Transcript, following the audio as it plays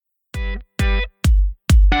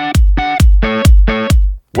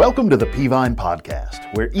Welcome to the Peavine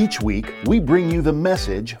Podcast, where each week we bring you the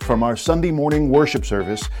message from our Sunday morning worship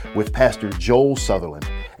service with Pastor Joel Sutherland,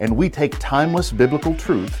 and we take timeless biblical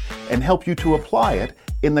truth and help you to apply it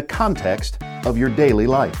in the context of your daily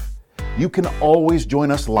life. You can always join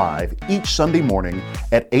us live each Sunday morning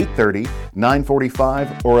at 8:30,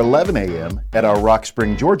 9:45, or 11 a.m. at our Rock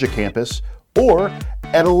Spring, Georgia campus, or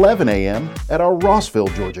at 11 a.m. at our Rossville,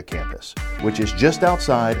 Georgia campus, which is just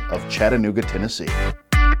outside of Chattanooga, Tennessee.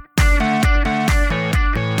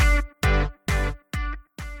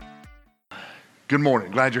 Good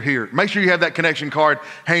morning. Glad you're here. Make sure you have that connection card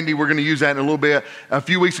handy. We're going to use that in a little bit. A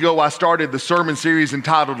few weeks ago, I started the sermon series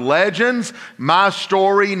entitled Legends. My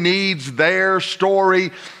story needs their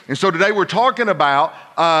story. And so today we're talking about,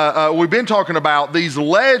 we've been talking about these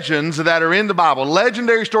legends that are in the Bible.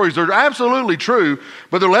 Legendary stories. They're absolutely true,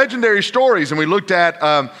 but they're legendary stories. And we looked at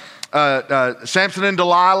Samson and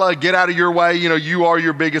Delilah, get out of your way, you are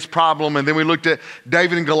your biggest problem. And then we looked at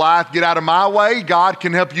David and Goliath, get out of my way, God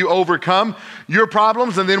can help you overcome your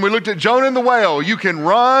problems. And then we looked at Jonah and the whale, you can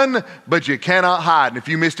run, but you cannot hide. And if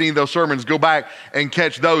you missed any of those sermons, go back and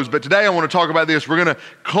catch those. But today I want to talk about this. We're going to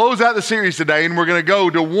close out the series today, and we're going to go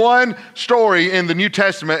to one story in the New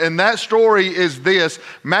Testament, and that story is this,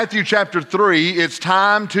 Matthew chapter 3, it's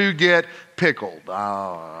time to get pickled.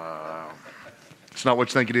 It's not what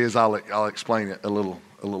you think it is. I'll explain it a little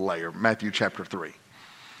later. Matthew chapter 3.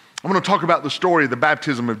 I'm going to talk about the story of the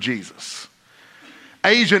baptism of Jesus.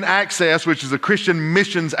 Asian Access, which is a Christian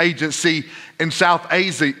missions agency in South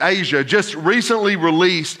Asia, just recently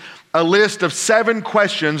released a list of 7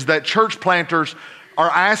 questions that church planters are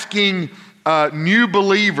asking new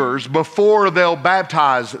believers before they'll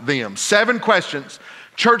baptize them. 7 questions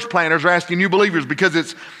church planters are asking new believers because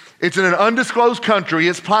it's in an undisclosed country.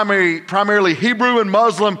 It's primarily Hebrew and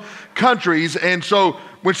Muslim countries. And so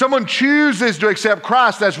when someone chooses to accept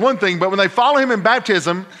Christ, that's one thing. But when they follow him in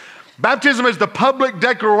baptism, baptism is the public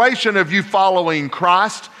declaration of you following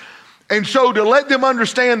Christ. And so to let them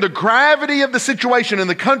understand the gravity of the situation in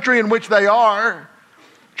the country in which they are,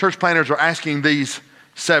 church planters are asking these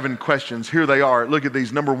 7 questions. Here they are. Look at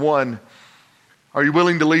these. Number 1, are you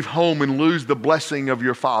willing to leave home and lose the blessing of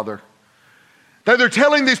your Father? That they're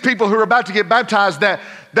telling these people who are about to get baptized that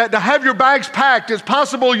to have your bags packed, it's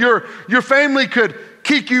possible your family could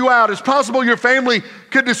kick you out. It's possible your family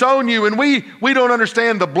could disown you. And we don't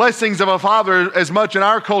understand the blessings of a father as much in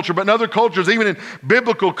our culture, but in other cultures, even in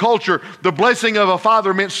biblical culture, the blessing of a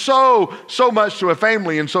father meant so much to a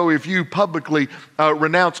family. And so if you publicly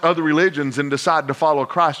renounce other religions and decide to follow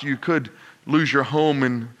Christ, you could lose your home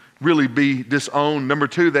and really be disowned. Number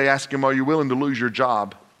 2, they ask him, are you willing to lose your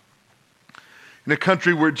job? In a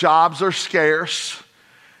country where jobs are scarce,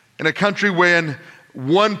 in a country when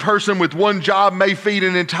one person with one job may feed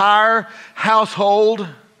an entire household,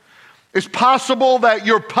 it's possible that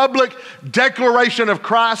your public declaration of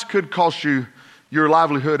Christ could cost you your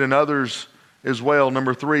livelihood and others as well.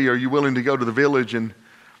 Number 3, are you willing to go to the village and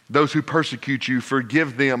those who persecute you,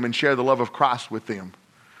 forgive them and share the love of Christ with them?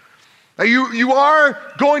 Now you are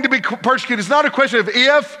going to be persecuted. It's not a question of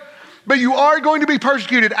if, but you are going to be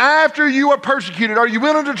persecuted. After you are persecuted, are you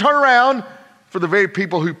willing to turn around for the very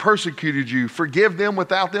people who persecuted you, forgive them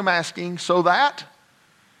without them asking, so that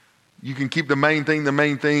you can keep the main thing,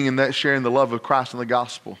 and that's sharing the love of Christ and the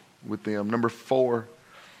gospel with them? Number 4,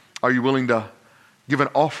 are you willing to give an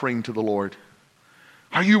offering to the Lord?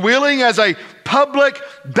 Are you willing, as a public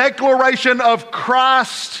declaration of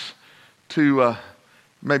Christ, to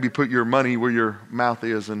maybe put your money where your mouth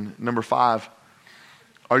is? And number 5,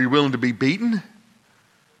 are you willing to be beaten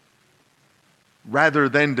rather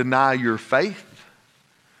than deny your faith?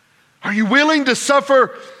 Are you willing to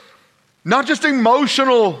suffer not just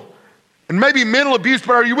emotional and maybe mental abuse,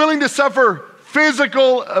 but are you willing to suffer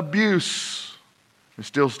physical abuse and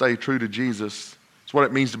still stay true to Jesus? That's what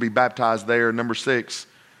it means to be baptized there. Number 6,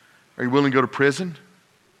 are you willing to go to prison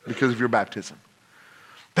because of your baptism?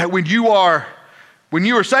 That when you are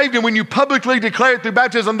saved and when you publicly declare it through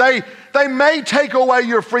baptism, they may take away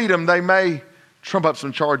your freedom. They may trump up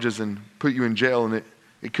some charges and put you in jail, and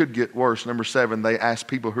it could get worse. Number 7, they ask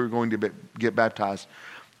people who are going to get baptized,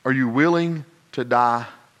 are you willing to die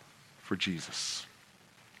for Jesus?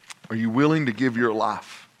 Are you willing to give your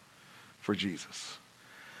life for Jesus?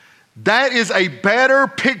 That is a better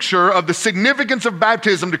picture of the significance of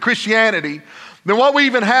baptism to Christianity than what we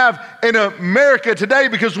even have in America today,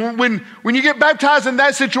 because when you get baptized in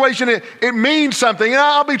that situation, it means something. And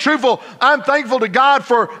I'll be truthful, I'm thankful to God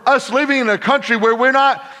for us living in a country where we're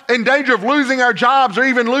not in danger of losing our jobs or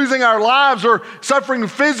even losing our lives or suffering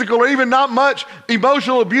physical or even not much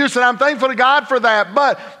emotional abuse, and I'm thankful to God for that.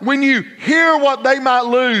 But when you hear what they might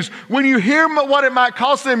lose, when you hear what it might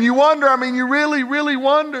cost them, you wonder, you really, really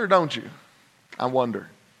wonder, don't you? I wonder,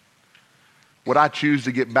 would I choose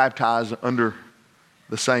to get baptized under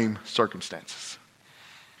the same circumstances?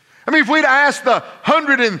 If we'd asked the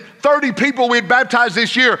 130 people we'd baptized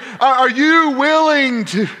this year, are you willing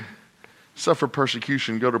to suffer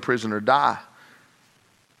persecution, go to prison, or die?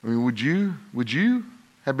 Would you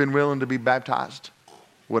have been willing to be baptized?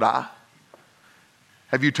 Would I?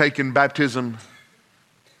 Have you taken baptism?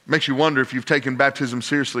 Makes you wonder if you've taken baptism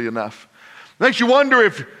seriously enough. Makes you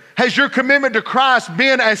wonder has your commitment to Christ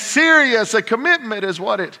been as serious a commitment as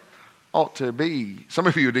what it ought to be? Some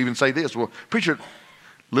of you would even say this, well, preacher,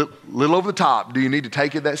 little over the top. Do you need to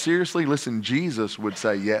take it that seriously? Listen, Jesus would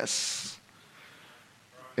say yes.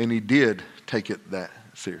 And he did take it that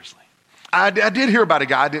seriously. I did hear about a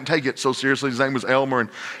guy. I didn't take it so seriously. His name was Elmer. And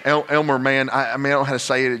Elmer, man, I don't know how to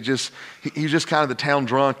say it. He was just kind of the town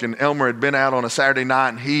drunk. And Elmer had been out on a Saturday night,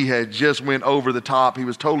 and he had just went over the top. He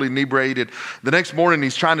was totally inebriated. The next morning,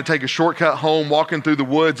 he's trying to take a shortcut home, walking through the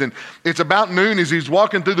woods. And it's about noon. As he's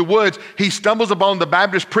walking through the woods, he stumbles upon the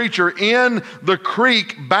Baptist preacher in the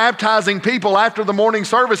creek baptizing people after the morning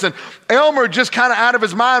service. And Elmer, just kind of out of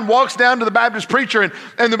his mind, walks down to the Baptist preacher.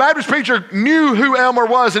 And the Baptist preacher knew who Elmer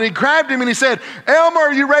was. And he grabbed him and he said, Elmer,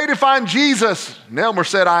 are you ready to find Jesus? And Elmer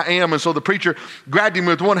said, I am. And so the preacher grabbed him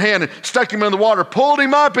with one hand and stuck him in the water, pulled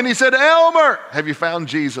him up, and he said, Elmer, have you found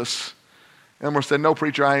Jesus? Elmer said, no,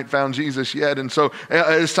 preacher, I ain't found Jesus yet. And so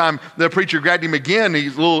this time the preacher grabbed him again.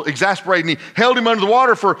 He's a little exasperated, and he held him under the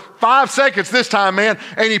water for 5 seconds this time, man.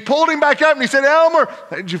 And he pulled him back up, and he said, Elmer,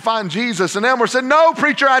 did you find Jesus? And Elmer said, no,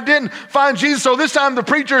 preacher, I didn't find Jesus. So this time the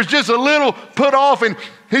preacher is just a little put off, and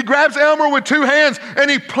he grabs Elmer with two hands,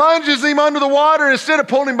 and he plunges him under the water. And instead of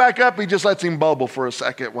pulling him back up, he just lets him bubble for a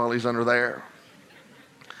second while he's under there.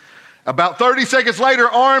 About 30 seconds later,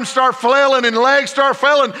 arms start flailing and legs start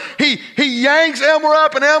flailing. He yanks Elmer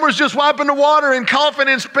up, and Elmer's just wiping the water and coughing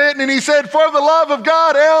and spitting. And he said, for the love of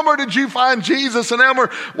God, Elmer, did you find Jesus? And Elmer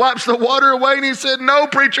wipes the water away, and he said, no,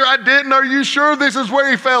 preacher, I didn't. Are you sure this is where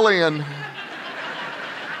he fell in?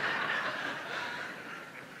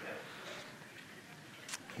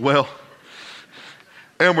 Well,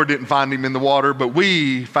 Elmer didn't find him in the water, but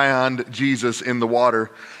we found Jesus in the water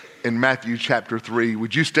in Matthew chapter 3.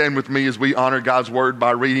 Would you stand with me as we honor God's word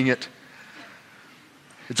by reading it?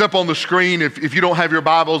 It's up on the screen. If you don't have your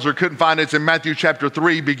Bibles or couldn't find it, it's in Matthew chapter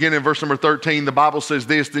 3, beginning in verse number 13. The Bible says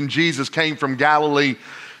this, then Jesus came from Galilee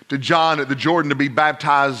to John at the Jordan to be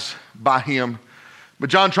baptized by him.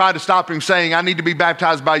 But John tried to stop him, saying, I need to be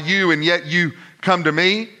baptized by you, and yet you come to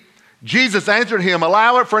me? Jesus answered him,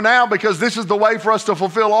 allow it for now, because this is the way for us to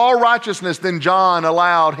fulfill all righteousness. Then John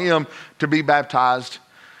allowed him to be baptized.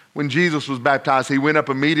 When Jesus was baptized, he went up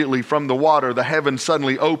immediately from the water. The heavens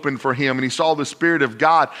suddenly opened for him, and he saw the Spirit of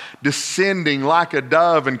God descending like a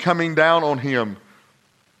dove and coming down on him.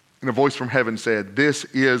 And a voice from heaven said, this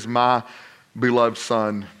is my beloved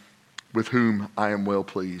Son, with whom I am well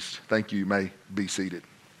pleased. Thank you. You may be seated.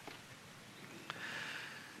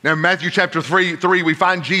 Now, in Matthew chapter 3, we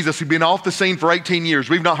find Jesus. He'd been off the scene for 18 years.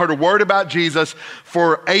 We've not heard a word about Jesus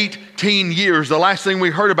for 18 years. The last thing we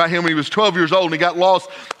heard about him when he was 12 years old, and he got lost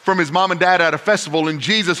from his mom and dad at a festival. And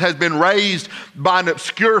Jesus has been raised by an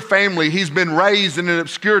obscure family. He's been raised in an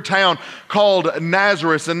obscure town called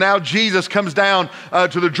Nazareth. And now Jesus comes down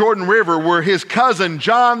to the Jordan River, where his cousin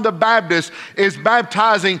John the Baptist is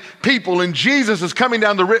baptizing people. And Jesus is coming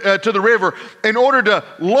down to the river in order to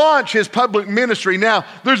launch his public ministry. Now,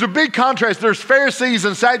 there's a big contrast. There's Pharisees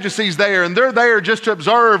and Sadducees there, and they're there just to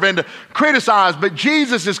observe and to criticize. But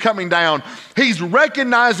Jesus is coming down. He's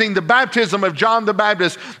recognizing the baptism of John the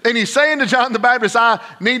Baptist, and he's saying to John the Baptist, I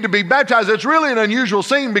need to be baptized. It's really an unusual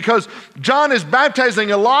scene, because John is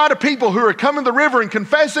baptizing a lot of people who are coming to the river and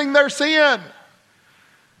confessing their sin.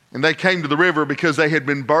 And they came to the river because they had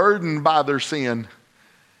been burdened by their sin,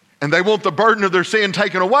 and they want the burden of their sin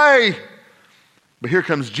taken away. But here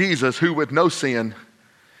comes Jesus, who with no sin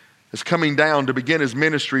is coming down to begin his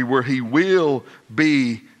ministry, where he will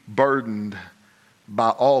be burdened by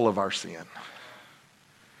all of our sin.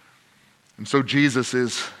 And so Jesus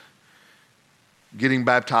is getting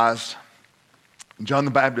baptized. John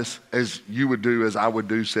the Baptist, as you would do, as I would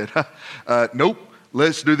do, said, nope,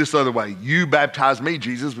 let's do this other way. You baptize me,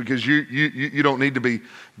 Jesus, because you don't need to be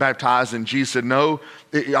baptized. And Jesus said, no,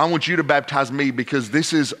 I want you to baptize me because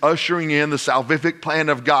this is ushering in the salvific plan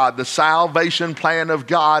of God. The salvation plan of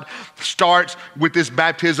God starts with this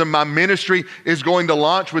baptism. My ministry is going to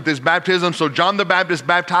launch with this baptism. So John the Baptist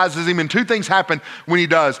baptizes him, and two things happen when he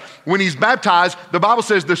does. When he's baptized, the Bible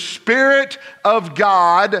says the Spirit of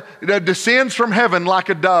God descends from heaven like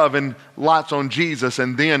a dove and lights on Jesus,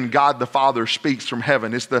 and then God the Father speaks from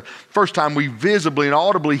heaven. It's the first time we visibly and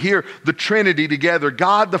audibly hear the Trinity together,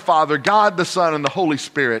 God the Father, God the Son, and the Holy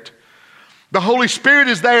Spirit. The Holy Spirit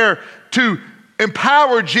is there to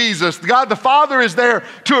empower Jesus. God the Father is there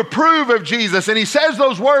to approve of Jesus, and he says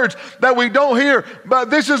those words that we don't hear,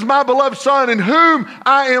 but this is my beloved Son in whom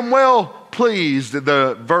I am well pleased.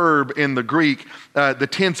 The verb in the Greek, the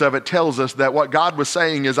tense of it tells us that what God was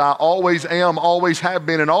saying is, I always am, always have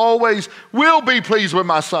been, and always will be pleased with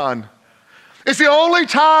my Son. It's the only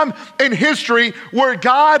time in history where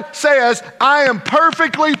God says, I am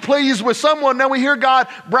perfectly pleased with someone. Now we hear God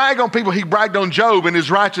brag on people. He bragged on Job and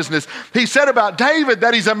his righteousness. He said about David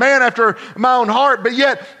that he's a man after my own heart, but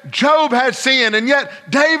yet Job had sin, and yet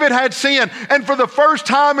David had sin. And for the first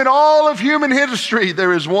time in all of human history,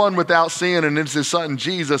 there is one without sin, and it's his Son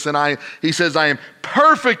Jesus. And he says, I am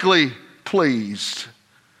perfectly pleased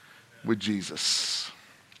with Jesus.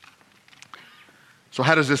 So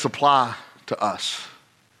how does this apply to us?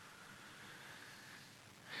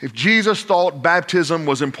 If Jesus thought baptism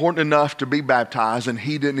was important enough to be baptized and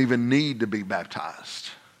he didn't even need to be baptized,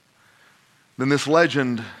 then this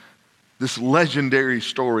legendary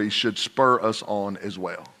story should spur us on as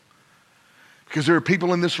well. Because there are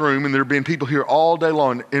people in this room, and there have been people here all day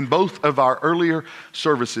long. In both of our earlier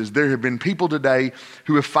services, there have been people today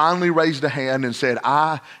who have finally raised a hand and said,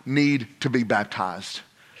 I need to be baptized.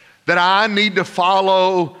 That I need to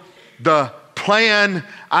follow the plan.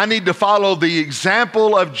 I need to follow the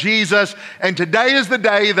example of Jesus. And today is the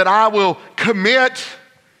day that I will commit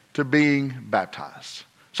to being baptized.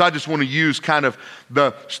 So I just want to use kind of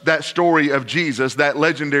that story of Jesus, that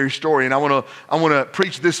legendary story. And I want to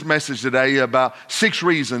preach this message today about 6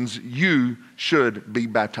 reasons you should be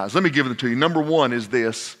baptized. Let me give them to you. Number 1 is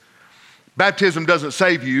this. Baptism doesn't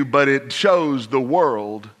save you, but it shows the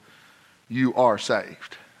world you are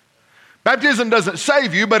saved. Baptism doesn't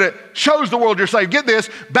save you, but it shows the world you're saved. Get this,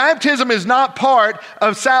 baptism is not part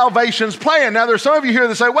of salvation's plan. Now, there's some of you here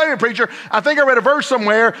that say, wait a minute, preacher, I think I read a verse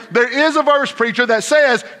somewhere. There is a verse, preacher, that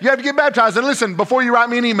says you have to get baptized. And listen, before you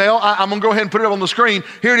write me an email, I'm going to go ahead and put it up on the screen.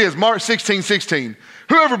 Here it is, Mark 16:16.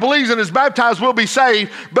 Whoever believes and is baptized will be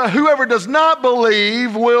saved, but whoever does not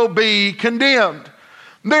believe will be condemned.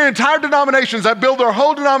 There are entire denominations that build their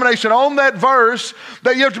whole denomination on that verse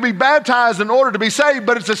that you have to be baptized in order to be saved,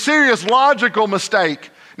 but it's a serious logical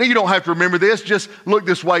mistake. Now, you don't have to remember this. Just look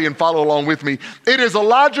this way and follow along with me. It is a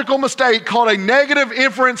logical mistake called a negative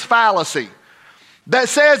inference fallacy that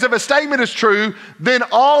says if a statement is true, then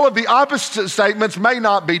all of the opposite statements may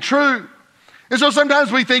not be true. And so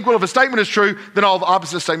sometimes we think, well, if a statement is true, then all the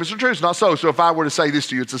opposite statements are true. It's not so. So if I were to say this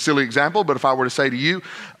to you, it's a silly example, but if I were to say to you,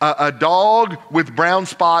 a dog with brown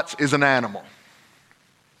spots is an animal,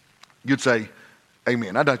 you'd say,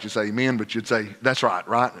 amen. I doubt you'd say amen, but you'd say, that's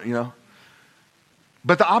right, you know?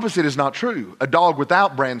 But the opposite is not true. A dog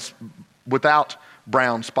without brown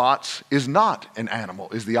spots is not an animal,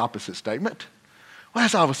 is the opposite statement. Well,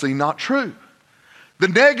 that's obviously not true. The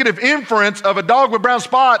negative inference of a dog with brown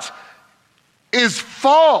spots is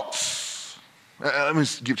false. Let me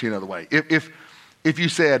give it to you another way. If you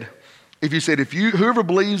said whoever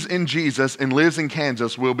believes in Jesus and lives in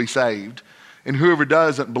Kansas will be saved, and whoever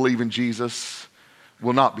doesn't believe in Jesus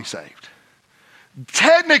will not be saved.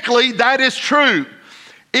 Technically, that is true.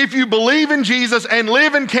 If you believe in Jesus and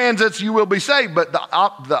live in Kansas, you will be saved. But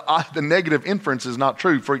the negative inference is not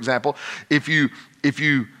true. For example, if you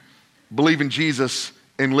believe in Jesus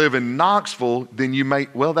and live in Knoxville, then you may,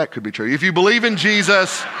 well, that could be true. If you believe in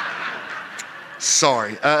Jesus,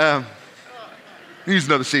 use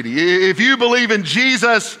another city. If you believe in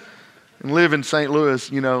Jesus and live in St.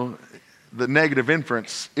 Louis, you know, the negative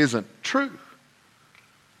inference isn't true.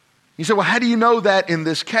 You say, well, how do you know that in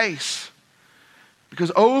this case?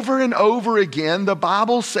 Because over and over again, the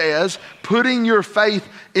Bible says putting your faith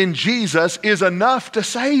in Jesus is enough to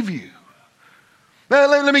save you. Now,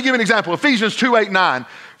 let me give you an example. Ephesians 2:8-9.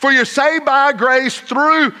 For you're saved by grace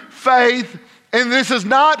through faith, and this is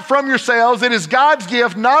not from yourselves. It is God's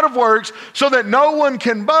gift, not of works, so that no one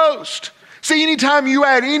can boast. See, anytime you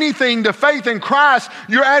add anything to faith in Christ,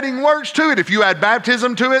 you're adding works to it. If you add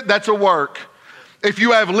baptism to it, that's a work. If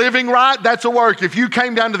you have living right, that's a work. If you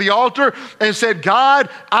came down to the altar and said, God,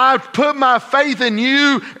 I've put my faith in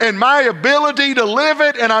you and my ability to live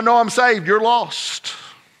it, and I know I'm saved, you're lost.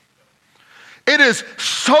 It is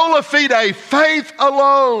sola fide, faith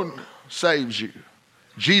alone saves you.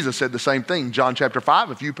 Jesus said the same thing, John chapter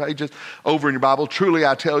 5, a few pages over in your Bible. Truly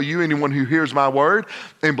I tell you, anyone who hears my word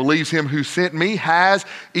and believes him who sent me has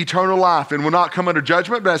eternal life and will not come under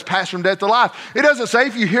judgment, but has passed from death to life. It doesn't say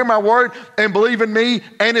if you hear my word and believe in me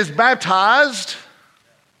and is baptized.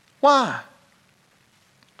 Why?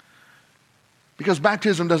 Because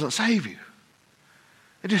baptism doesn't save you.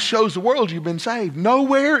 It just shows the world you've been saved.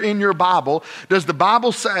 Nowhere in your Bible does the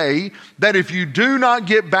Bible say that if you do not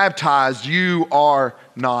get baptized, you are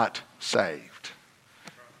not saved.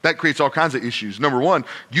 That creates all kinds of issues. Number one,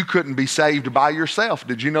 you couldn't be saved by yourself.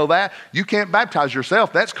 Did you know that? You can't baptize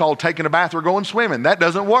yourself. That's called taking a bath or going swimming. That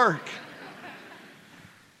doesn't work.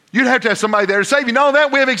 You'd have to have somebody there to save you. Know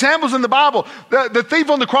that? We have examples in the Bible. The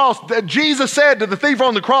thief on the cross, Jesus said to the thief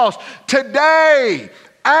on the cross, today,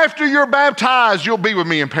 after you're baptized, you'll be with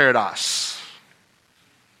me in paradise.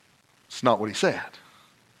 It's not what he said.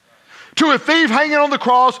 To a thief hanging on the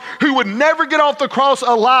cross who would never get off the cross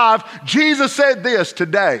alive, Jesus said this,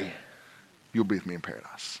 today, you'll be with me in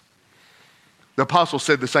paradise. The apostles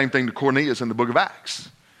said the same thing to Cornelius in the book of Acts.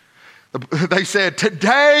 They said,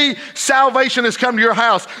 today salvation has come to your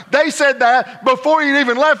house. They said that before he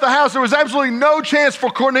even left the house. There was absolutely no chance for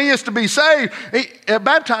Cornelius to be saved. He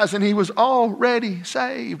baptized and he was already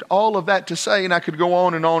saved. All of that to say, and I could go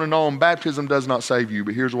on and on and on. Baptism does not save you,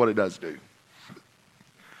 but here's what it does do.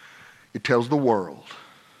 It tells the world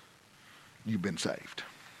you've been saved.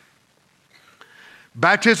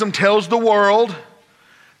 Baptism tells the world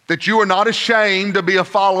that you are not ashamed to be a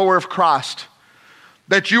follower of Christ.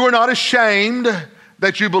 That you are not ashamed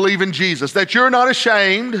that you believe in Jesus. That you're not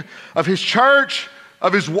ashamed of his church,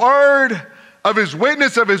 of his word, of his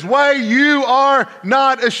witness, of his way. You are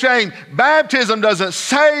not ashamed. Baptism doesn't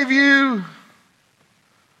save you,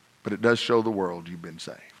 but it does show the world you've been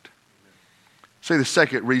saved. See, the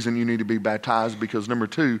second reason you need to be baptized, because number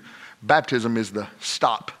two, baptism is the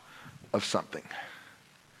stop of something.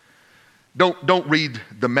 Don't read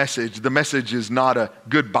the Message. The Message is not a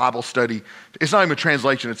good Bible study. It's not even a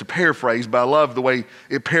translation. It's a paraphrase, but I love the way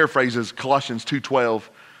it paraphrases Colossians 2:12.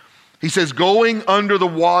 He says, going under the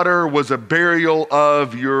water was a burial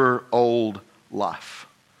of your old life.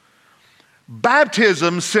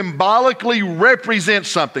 Baptism symbolically represents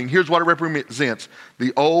something. Here's what it represents.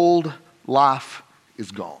 The old life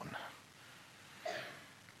is gone.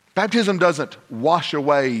 Baptism doesn't wash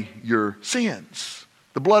away your sins.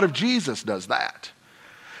 The blood of Jesus does that.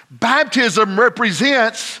 Baptism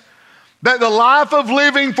represents that the life of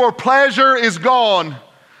living for pleasure is gone.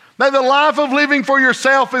 That the life of living for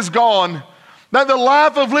yourself is gone. That the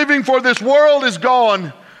life of living for this world is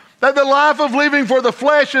gone. That the life of living for the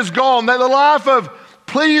flesh is gone. That the life of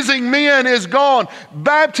pleasing men is gone.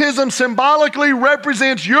 Baptism symbolically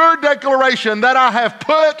represents your declaration that I have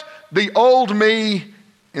put the old me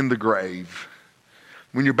in the grave.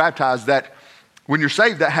 When you're baptized, when you're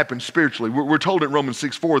saved, that happens spiritually. We're told in Romans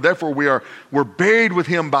 6:4, therefore we're buried with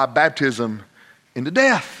him by baptism into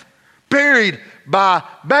death. Buried by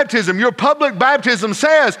baptism. Your public baptism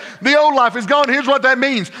says the old life is gone. Here's what that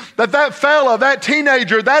means. That fella, that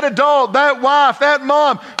teenager, that adult, that wife, that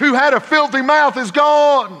mom who had a filthy mouth is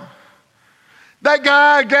gone. That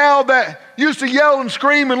guy, gal that used to yell and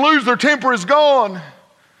scream and lose their temper is gone.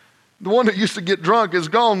 The one that used to get drunk is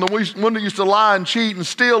gone. The one that used to lie and cheat and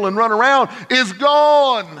steal and run around is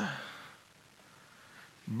gone.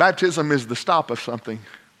 Baptism is the stop of something.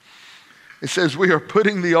 It says we are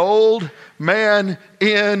putting the old man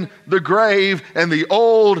in the grave and the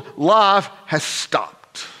old life has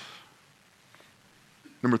stopped.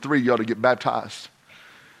 Number three, you ought to get baptized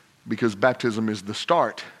because baptism is the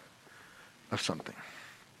start of something.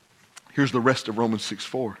 Here's the rest of Romans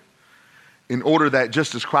 6:4. In order that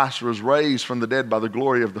just as Christ was raised from the dead by the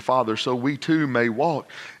glory of the Father, so we too may walk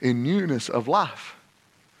in newness of life.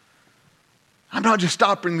 I'm not just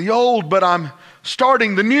stopping the old, but I'm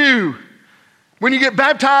starting the new. When you get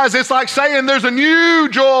baptized, it's like saying there's a new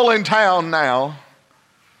Joel in town now.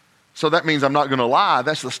 So that means I'm not going to lie.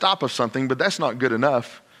 That's the stop of something, but that's not good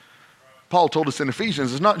enough. Paul told us in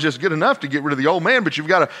Ephesians, it's not just good enough to get rid of the old man, but you've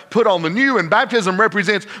got to put on the new, and baptism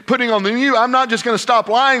represents putting on the new. I'm not just going to stop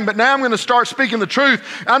lying, but now I'm going to start speaking the truth.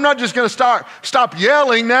 I'm not just going to stop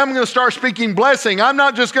yelling. Now I'm going to start speaking blessing. I'm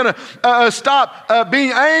not just going to stop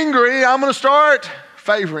being angry. I'm going to start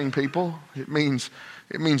favoring people. It means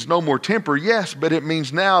It means no more temper, yes, but it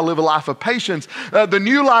means now live a life of patience. The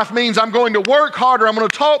new life means I'm going to work harder, I'm going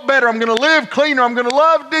to talk better, I'm going to live cleaner, I'm going to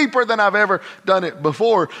love deeper than I've ever done it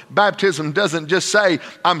before. Baptism doesn't just say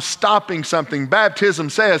I'm stopping something. Baptism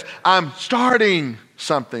says I'm starting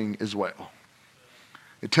something as well.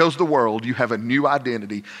 It tells the world you have a new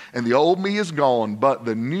identity, and the old me is gone, but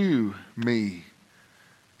the new me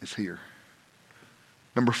is here.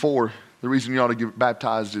 Number 4, the reason you ought to get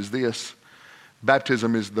baptized is this.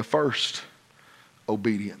 Baptism is the first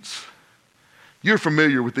obedience. You're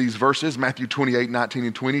familiar with these verses, Matthew 28, 19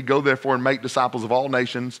 and 20. Go therefore and make disciples of all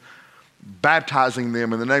nations, baptizing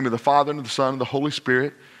them in the name of the Father and of the Son and the Holy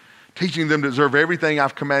Spirit, teaching them to observe everything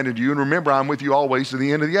I've commanded you. And remember, I'm with you always to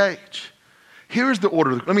the end of the age. Here's the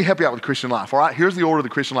order. Let me help you out with the Christian life, all right? Here's the order of the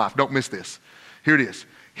Christian life. Don't miss this. Here it is.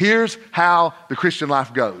 Here's how the Christian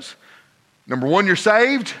life goes. Number 1, you're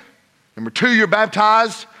saved. Number 2, you're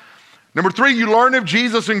baptized. Number 3, you learn of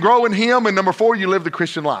Jesus and grow in Him. And number 4, you live the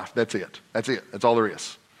Christian life. That's it. That's it. That's all there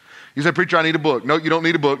is. You say, preacher, I need a book. No, you don't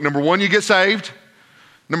need a book. Number 1, you get saved.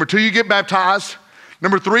 Number 2, you get baptized.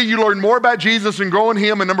 Number 3, you learn more about Jesus and grow in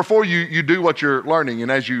Him. And number 4, you do what you're learning.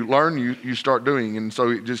 And as you learn, you start doing. And so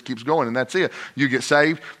it just keeps going. And that's it. You get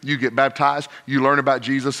saved, you get baptized, you learn about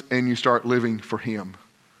Jesus, and you start living for Him.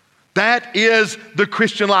 That is the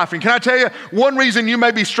Christian life. And can I tell you, one reason you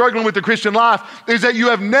may be struggling with the Christian life is that you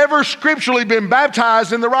have never scripturally been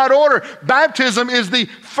baptized in the right order. Baptism is the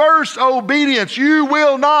first obedience. You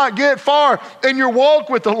will not get far in your walk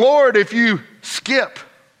with the Lord if you skip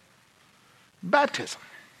baptism.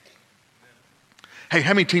 Hey,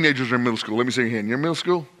 how many teenagers are in middle school? Let me see your hand. You're in middle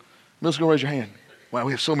school? Middle school, raise your hand. Wow,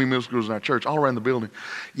 we have so many middle schools in our church, all around the building.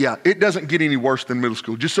 Yeah, it doesn't get any worse than middle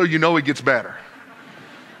school, just so you know it gets better.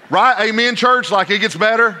 Right? Amen, church? Like it gets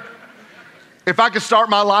better. If I could start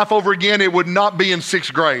my life over again, it would not be in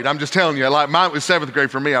 6th grade. I'm just telling you. Like mine was 7th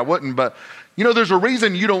grade for me. I wouldn't. But, you know, there's a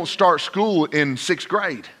reason you don't start school in 6th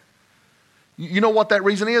grade. You know what that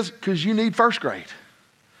reason is? Because you need 1st grade.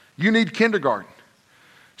 You need kindergarten.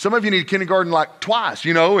 Some of you need kindergarten like twice,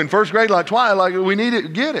 you know, in 1st grade like twice. Like we need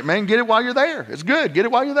it. Get it, man. Get it while you're there. It's good. Get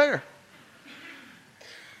it while you're there.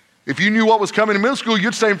 If you knew what was coming in middle school,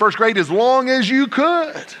 you'd stay in 1st grade as long as you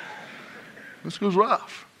could. Middle school's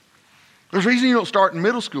rough. There's a reason you don't start in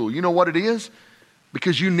middle school. You know what it is?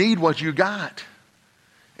 Because you need what you got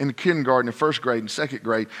in the kindergarten, and 1st grade, and 2nd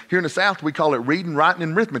grade. Here in the South, we call it reading, writing,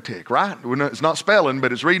 and arithmetic, right? It's not spelling,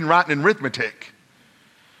 but it's reading, writing, and arithmetic.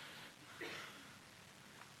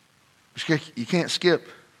 You can't skip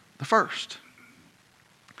the first.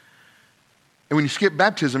 And when you skip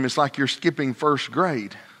baptism, it's like you're skipping 1st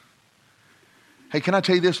grade. Hey, can I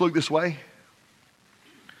tell you this? Look this way.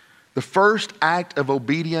 The first act of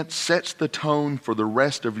obedience sets the tone for the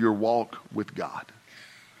rest of your walk with God.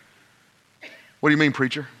 What do you mean,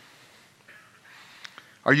 preacher?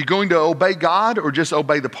 Are you going to obey God or just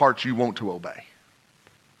obey the parts you want to obey?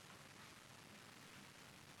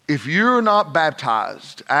 If you're not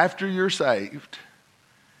baptized after you're saved,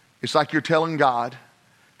 it's like you're telling God,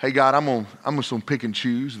 hey, God, I'm just going to pick and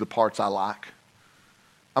choose the parts I like.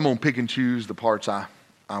 I'm going to pick and choose the parts I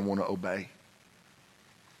want to obey.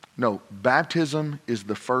 No, baptism is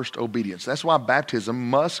the first obedience. That's why baptism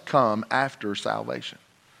must come after salvation.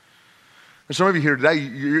 And some of you here today,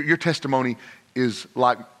 your testimony is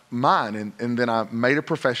like mine. And then I made a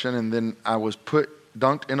profession, and then I was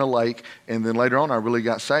dunked in a lake, and then later on I really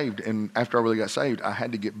got saved. And after I really got saved, I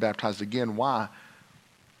had to get baptized again. Why?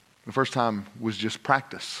 The first time was just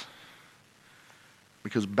practice.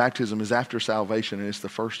 Because baptism is after salvation, and it's the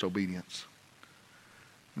first obedience.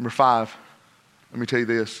 Number 5, let me tell you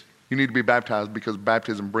this. You need to be baptized because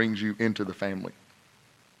baptism brings you into the family.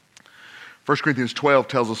 1 Corinthians 12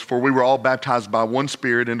 tells us, for we were all baptized by one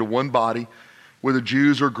Spirit into one body, whether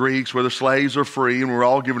Jews or Greeks, whether slaves or free, and we're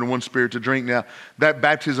all given one Spirit to drink. Now, that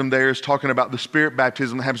baptism there is talking about the Spirit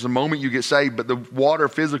baptism that happens the moment you get saved, but the water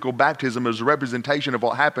physical baptism is a representation of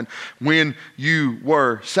what happened when you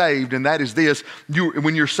were saved, and that is this.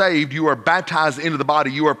 When you're saved, you are baptized into the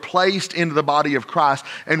body. You are placed into the body of Christ,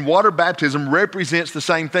 and water baptism represents the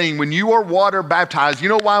same thing. When you are water baptized, you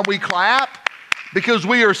know why we clap? Because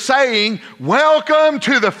we are saying, welcome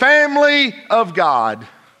to the family of God.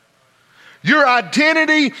 Your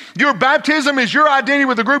identity, your baptism is your identity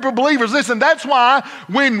with a group of believers. Listen, that's why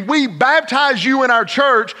when we baptize you in our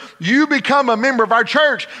church, you become a member of our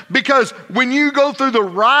church. Because when you go through the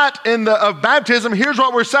rite of baptism, here's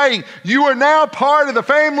what we're saying. You are now part of the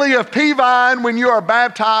family of Peavine when you are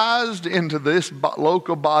baptized into this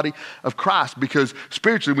local body of Christ. Because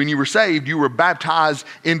spiritually, when you were saved, you were baptized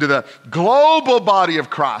into the global body of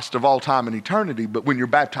Christ of all time and eternity. But when you're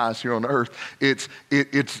baptized here on earth, it's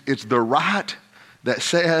the rite that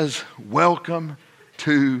says, welcome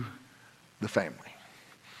to the family.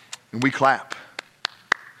 And we clap,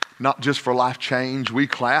 not just for life change. We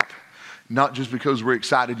clap, not just because we're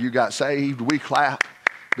excited you got saved. We clap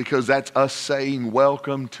because that's us saying,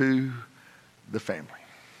 welcome to the family.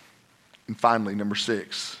 And finally, number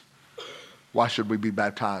 6, why should we be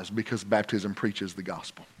baptized? Because baptism preaches the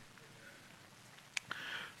gospel.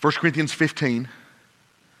 1 Corinthians 15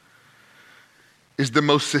 is the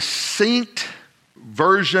most succinct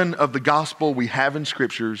version of the gospel we have in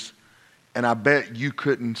scriptures, and I bet you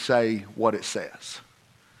couldn't say what it says.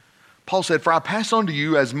 Paul said, for I pass on to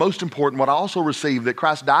you as most important what I also received, that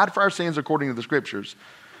Christ died for our sins according to the scriptures,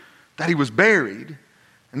 that he was buried,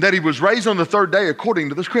 and that he was raised on the third day according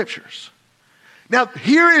to the scriptures. Now,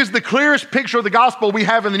 here is the clearest picture of the gospel we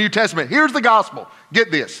have in the New Testament. Here's the gospel.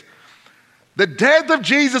 Get this. The death of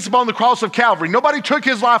Jesus upon the cross of Calvary. Nobody took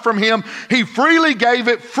his life from him. He freely gave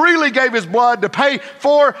it, freely gave his blood to pay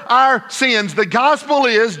for our sins. The gospel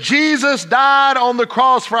is Jesus died on the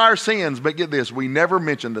cross for our sins. But get this, we never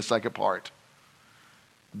mentioned the second part,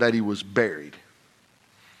 that he was buried.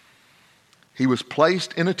 He was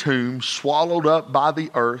placed in a tomb, swallowed up by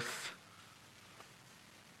the earth,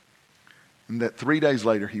 and that 3 days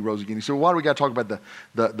later he rose again. You say, well, why do we got to talk about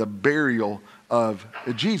the burial of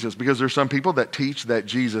Jesus? Because there's some people that teach that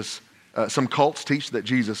Jesus, some cults teach that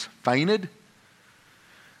Jesus fainted.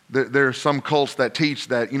 There are some cults that teach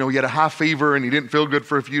that, he had a high fever and he didn't feel good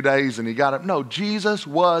for a few days and he got up. No, Jesus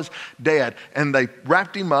was dead. And they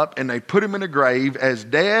wrapped him up and they put him in a grave as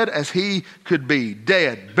dead as he could be.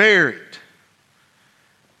 Dead, buried.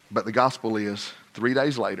 But the gospel is 3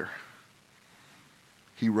 days later,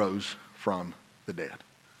 he rose from the dead.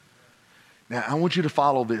 Now, I want you to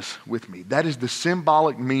follow this with me. That is the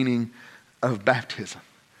symbolic meaning of baptism.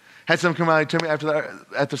 Had someone come out and tell me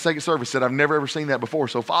at the second service, said, I've never ever seen that before,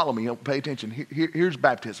 so follow me, pay attention. Here's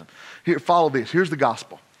baptism. Follow this. Here's the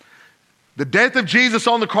gospel. The death of Jesus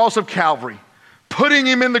on the cross of Calvary, putting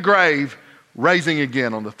him in the grave, raising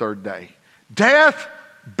again on the third day. Death,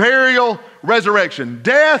 burial, resurrection.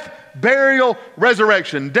 Death, burial,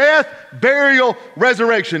 resurrection. Death, burial,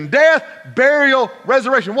 resurrection. Death, burial,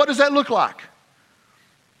 resurrection. What does that look like?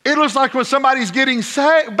 It looks like when somebody's getting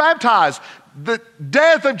baptized. The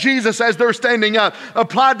death of Jesus as they're standing up,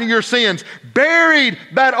 applied to your sins, buried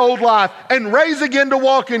that old life, and raised again to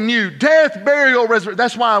walk in new. Death, burial, resurrection.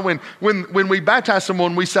 That's why when we baptize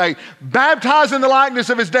someone, we say, baptized in the likeness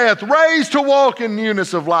of his death, raised to walk in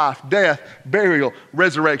newness of life. Death, burial,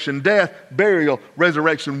 resurrection. Death, burial,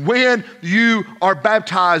 resurrection. When you are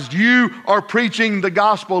baptized, you are preaching the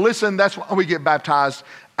gospel. Listen, that's why we get baptized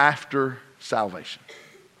after salvation.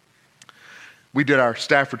 We did our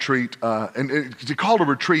staff retreat, and to call it a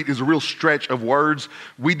retreat is a real stretch of words.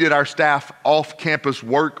 We did our staff off-campus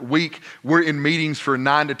work week. We're in meetings for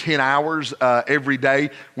 9 to 10 hours every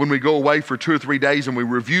day when we go away for 2 or 3 days, and we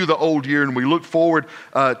review the old year, and we look forward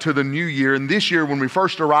to the new year. And this year, when we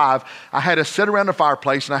first arrived, I had us sit around the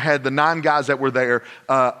fireplace, and I had the 9 guys that were there,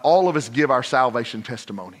 all of us give our salvation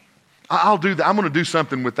testimony. I'll do that. I'm going to do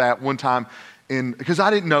something with that one time. Because I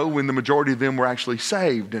didn't know when the majority of them were actually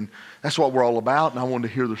saved, and that's what we're all about, and I wanted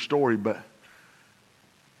to hear their story. But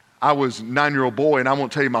I was a 9-year-old boy, and I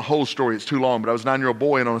won't tell you my whole story, it's too long, but I was a 9-year-old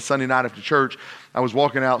boy, and on a Sunday night after church, I was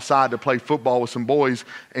walking outside to play football with some boys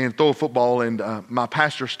and throw a football, and my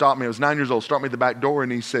pastor stopped me. I was 9 years old, stopped me at the back door,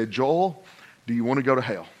 and he said, Joel, do you want to go to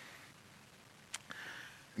hell?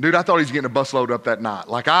 Dude, I thought he was getting a busload up that night.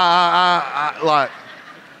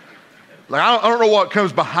 I don't know what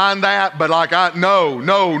comes behind that, but no,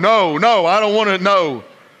 I don't want to know.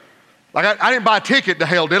 I didn't buy a ticket to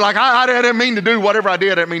hell, did I didn't mean to do whatever I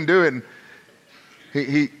did. I didn't mean to do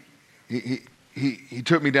it. And he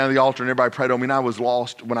took me down to the altar and everybody prayed on me. And I was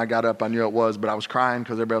lost when I got up. I knew it was, but I was crying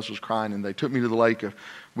because everybody else was crying. And they took me to the lake a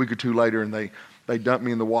week or two later and they dumped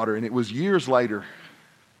me in the water. And it was years later,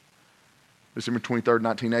 December 23rd,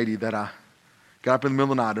 1980, that I got up in the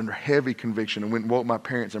middle of the night under heavy conviction and went and woke my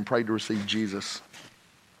parents and prayed to receive Jesus.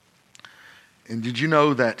 And did you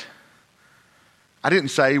know that I didn't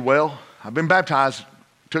say, well, I've been baptized,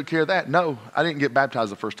 took care of that. No, I didn't get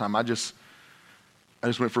baptized the first time. I just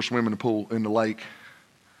went for a swim in the pool, in the lake.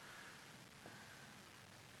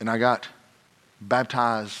 And I got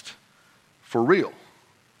baptized for real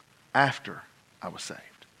after I was saved.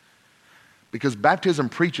 Because baptism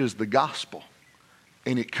preaches the gospel,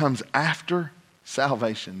 and it comes after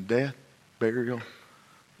salvation, death, burial,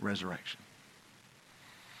 resurrection.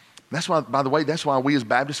 That's why, by the way, that's why we as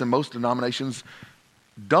Baptists and most denominations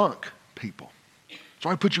dunk people. That's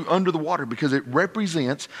why I put you under the water, because it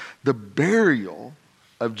represents the burial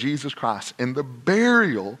of Jesus Christ and the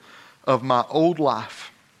burial of my old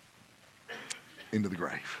life into the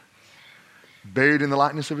grave. Buried in the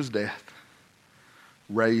likeness of his death,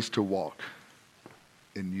 raised to walk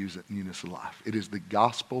in newness of life. It is the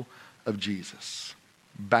gospel of Jesus.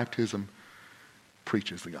 Baptism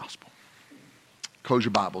preaches the gospel. Close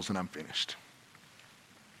your Bibles and I'm finished.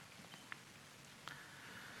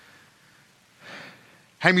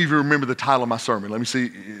 How many of you remember the title of my sermon? Let me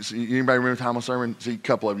see. Anybody remember the title of my sermon? See, a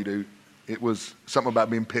couple of you do. It was something about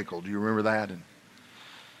being pickled. Do you remember that? And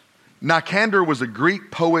Nicander was a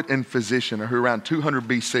Greek poet and physician who around 200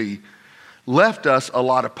 BC left us a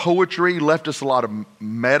lot of poetry, left us a lot of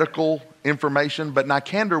medical information, but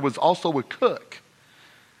Nicander was also a cook.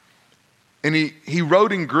 And he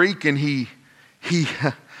wrote in Greek, and he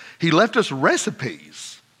left us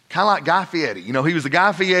recipes, kind of like Guy Fieri. You know, he was a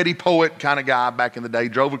Guy Fieri poet kind of guy back in the day,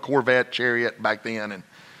 drove a Corvette Chariot back then, and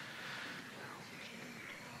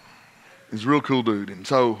he's a real cool dude. And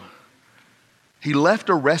so he left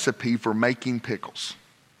a recipe for making pickles.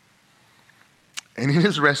 And in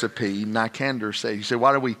his recipe, Nicander said, he said,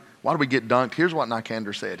 why do we get dunked? Here's what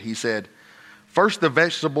Nicander said. He said, first the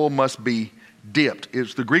vegetable must be dipped.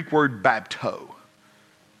 It's the Greek word bapto,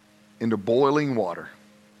 into boiling water.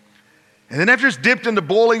 And then after it's dipped into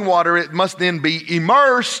boiling water, it must then be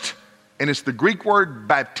immersed, and it's the Greek word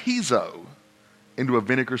baptizo, into a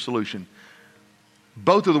vinegar solution.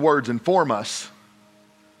 Both of the words inform us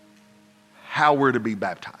how we're to be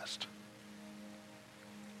baptized.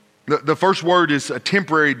 The first word is a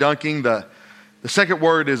temporary dunking. The second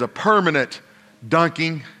word is a permanent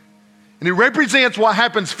dunking. And it represents what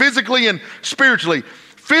happens physically and spiritually.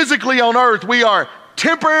 Physically on earth, we are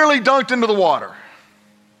temporarily dunked into the water.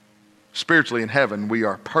 Spiritually in heaven, we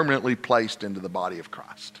are permanently placed into the body of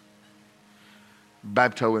Christ.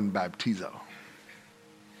 Bapto and baptizo.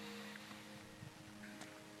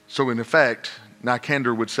 So in effect,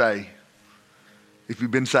 Nicander would say, if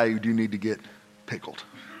you've been saved, you need to get pickled.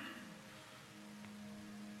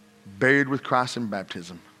 Buried with Christ in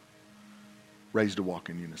baptism, raised to walk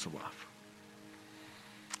in newness of life.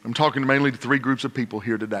 I'm talking mainly to three groups of people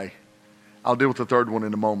here today. I'll deal with the third one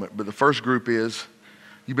in a moment. But the first group is,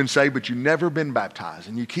 you've been saved, but you've never been baptized.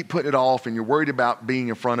 And you keep putting it off, and you're worried about being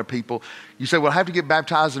in front of people. You say, well, I have to get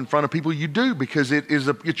baptized in front of people. You do, because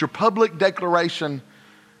it's your public declaration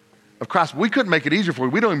of Christ. We couldn't make it easier for you.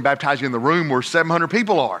 We don't even baptize you in the room where 700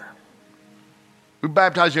 people are. We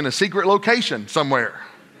baptize you in a secret location somewhere.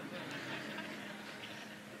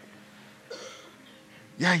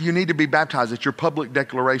 Yeah, you need to be baptized. It's your public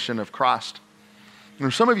declaration of Christ. And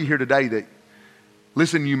there's some of you here today that,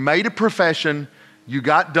 listen, you made a profession, you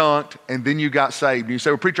got dunked, and then you got saved. And you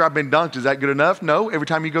say, well, preacher, I've been dunked. Is that good enough? No, every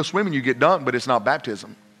time you go swimming, you get dunked, but it's not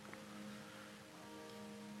baptism.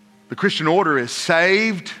 The Christian order is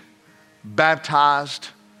saved, baptized,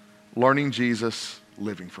 learning Jesus,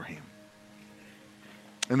 living for him.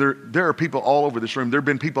 And there are people all over this room. There have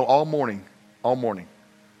been people all morning,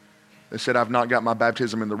 that said, I've not got my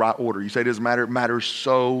baptism in the right order. You say it doesn't matter. It matters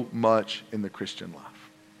so much in the Christian life.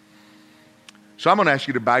 So I'm going to ask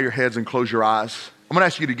you to bow your heads and close your eyes. I'm going to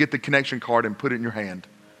ask you to get the connection card and put it in your hand.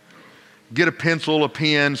 Get a pencil, a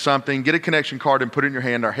pen, something. Get a connection card and put it in your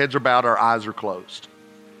hand. Our heads are bowed, our eyes are closed.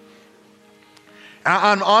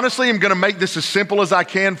 I'm honestly going to make this as simple as I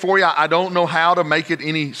can for you. I don't know how to make it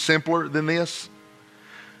any simpler than this.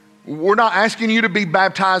 We're not asking you to be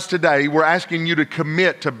baptized today. We're asking you to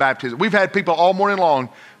commit to baptism. We've had people all morning long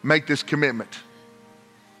make this commitment.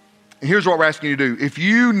 And here's what we're asking you to do. If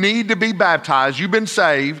you need to be baptized, you've been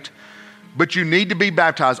saved, but you need to be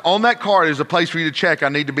baptized. On that card is a place for you to check, I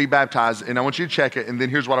need to be baptized, and I want you to check it, and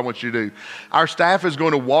then here's what I want you to do. Our staff is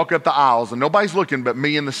going to walk up the aisles, and nobody's looking but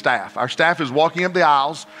me and the staff. Our staff is walking up the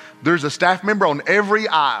aisles. There's a staff member on every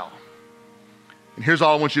aisle. And here's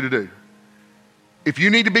all I want you to do. If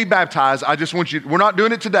you need to be baptized, I just want you, we're not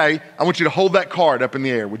doing it today, I want you to hold that card up in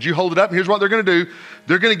the air. Would you hold it up? And here's what they're going to do.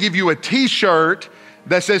 They're going to give you a t-shirt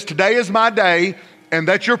that says, today is my day, and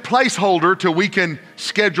that's your placeholder till we can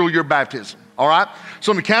schedule your baptism. All right?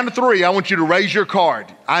 So on the count of three, I want you to raise your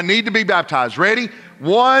card. I need to be baptized. Ready?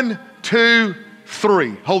 1, 2,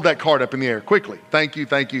 3. Hold that card up in the air quickly. Thank you,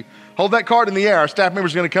 thank you. Hold that card in the air. Our staff member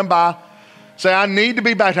is going to come by. Say, I need to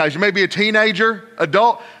be baptized. You may be a teenager,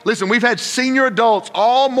 adult. Listen, we've had senior adults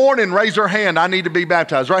all morning raise their hand. I need to be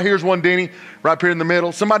baptized. Right here's one, Denny, right here in the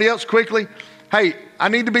middle. Somebody else quickly. Hey, I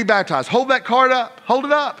need to be baptized. Hold that card up. Hold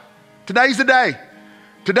it up. Today's the day.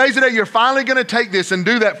 Today's the day you're finally going to take this and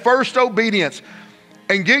do that first obedience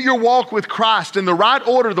and get your walk with Christ in the right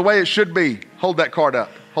order, the way it should be. Hold that card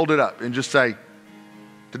up. Hold it up and just say,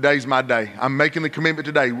 today's my day. I'm making the commitment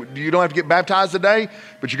today. You don't have to get baptized today,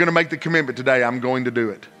 but you're going to make the commitment today. I'm going to do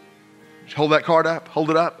it. Just hold that card up. Hold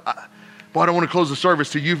it up. Boy, I don't want to close the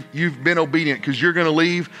service till you've been obedient, because you're going to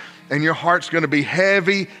leave and your heart's going to be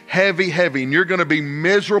heavy, heavy, heavy. And you're going to be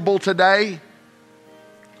miserable today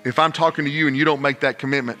if I'm talking to you and you don't make that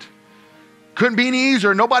commitment. Couldn't be any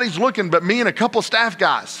easier. Nobody's looking but me and a couple staff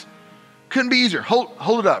guys. Couldn't be easier. Hold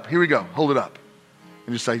it up. Here we go. Hold it up.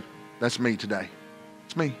 And just say, that's me today.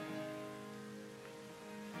 It's me.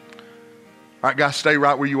 All right, guys, stay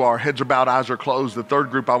right where you are. Heads are bowed, eyes are closed. The third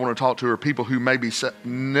group I want to talk to are people who maybe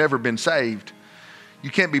never been saved. You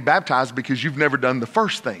can't be baptized because you've never done the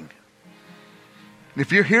first thing. And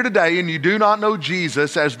if you're here today and you do not know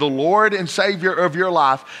Jesus as the Lord and Savior of your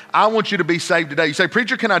life, I want you to be saved today. You say,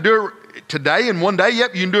 preacher, can I do it today in one day?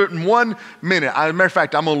 Yep, you can do it in 1 minute. As a matter of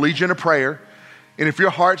fact, I'm going to lead you in a prayer. And if your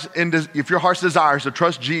heart's desire is to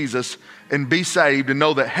trust Jesus and be saved and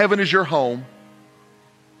know that heaven is your home,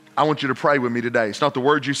 I want you to pray with me today. It's not the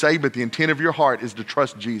words you say, but the intent of your heart is to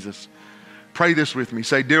trust Jesus. Pray this with me.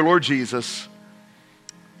 Say, dear Lord Jesus,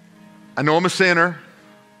 I know I'm a sinner,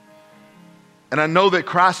 and I know that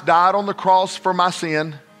Christ died on the cross for my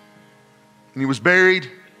sin, and he was buried,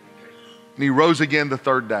 and he rose again the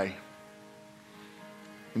third day.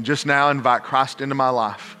 And just now I invite Christ into my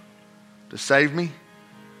life to save me,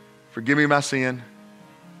 forgive me my sin,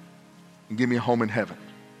 and give me a home in heaven.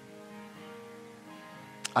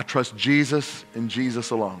 I trust Jesus and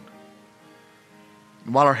Jesus alone.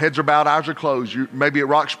 And while our heads are bowed, eyes are closed, you may be at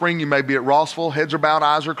Rock Spring, you may be at Rossville, heads are bowed,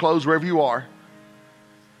 eyes are closed, wherever you are.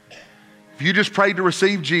 If you just prayed to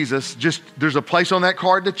receive Jesus, there's a place on that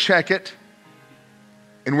card to check it.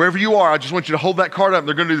 And wherever you are, I just want you to hold that card up.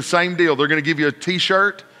 They're going to do the same deal. They're going to give you a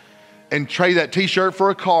t-shirt and trade that t-shirt for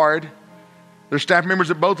a card. There's staff members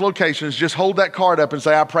at both locations. Just hold that card up and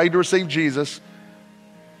say, I prayed to receive Jesus.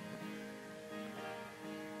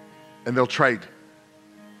 And they'll trade.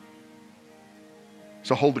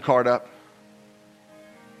 So hold the card up.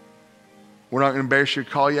 We're not going to embarrass you,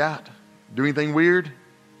 call you out, do anything weird.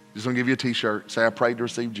 Just going to give you a t-shirt. Say, I prayed to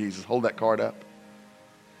receive Jesus. Hold that card up.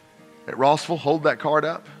 At Rossville, hold that card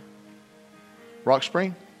up. Rock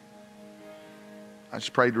Spring, I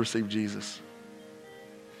just prayed to receive Jesus.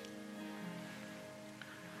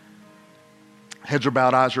 Heads are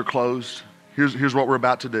bowed, eyes are closed. Here's what we're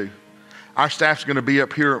about to do. Our staff's going to be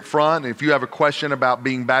up here up front. And if you have a question about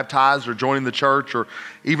being baptized or joining the church or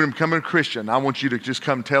even becoming a Christian, I want you to just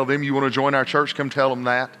come tell them you want to join our church. Come tell them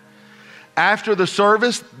that. After the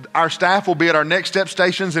service, our staff will be at our Next Step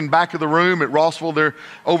stations in back of the room. At Rossville, they're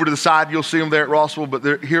over to the side. You'll see them there at Rossville, but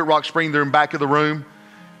they're here at Rock Spring, they're in back of the room.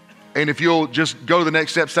 And if you'll just go to the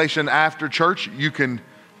Next Step station after church, you can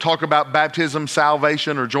talk about baptism,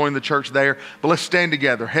 salvation, or join the church there. But let's stand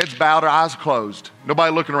together. Heads bowed, eyes closed.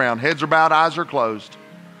 Nobody looking around. Heads are bowed, eyes are closed.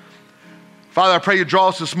 Father, I pray you draw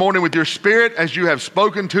us this morning with your Spirit as you have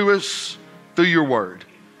spoken to us through your word.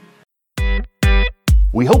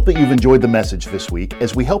 We hope that you've enjoyed the message this week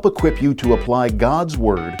as we help equip you to apply God's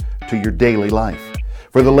Word to your daily life.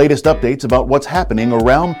 For the latest updates about what's happening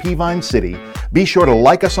around Peavine City, be sure to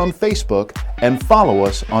like us on Facebook and follow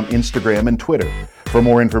us on Instagram and Twitter. For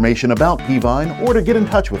more information about Peavine or to get in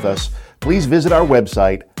touch with us, please visit our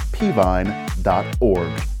website,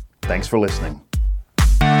 peavine.org. Thanks for listening.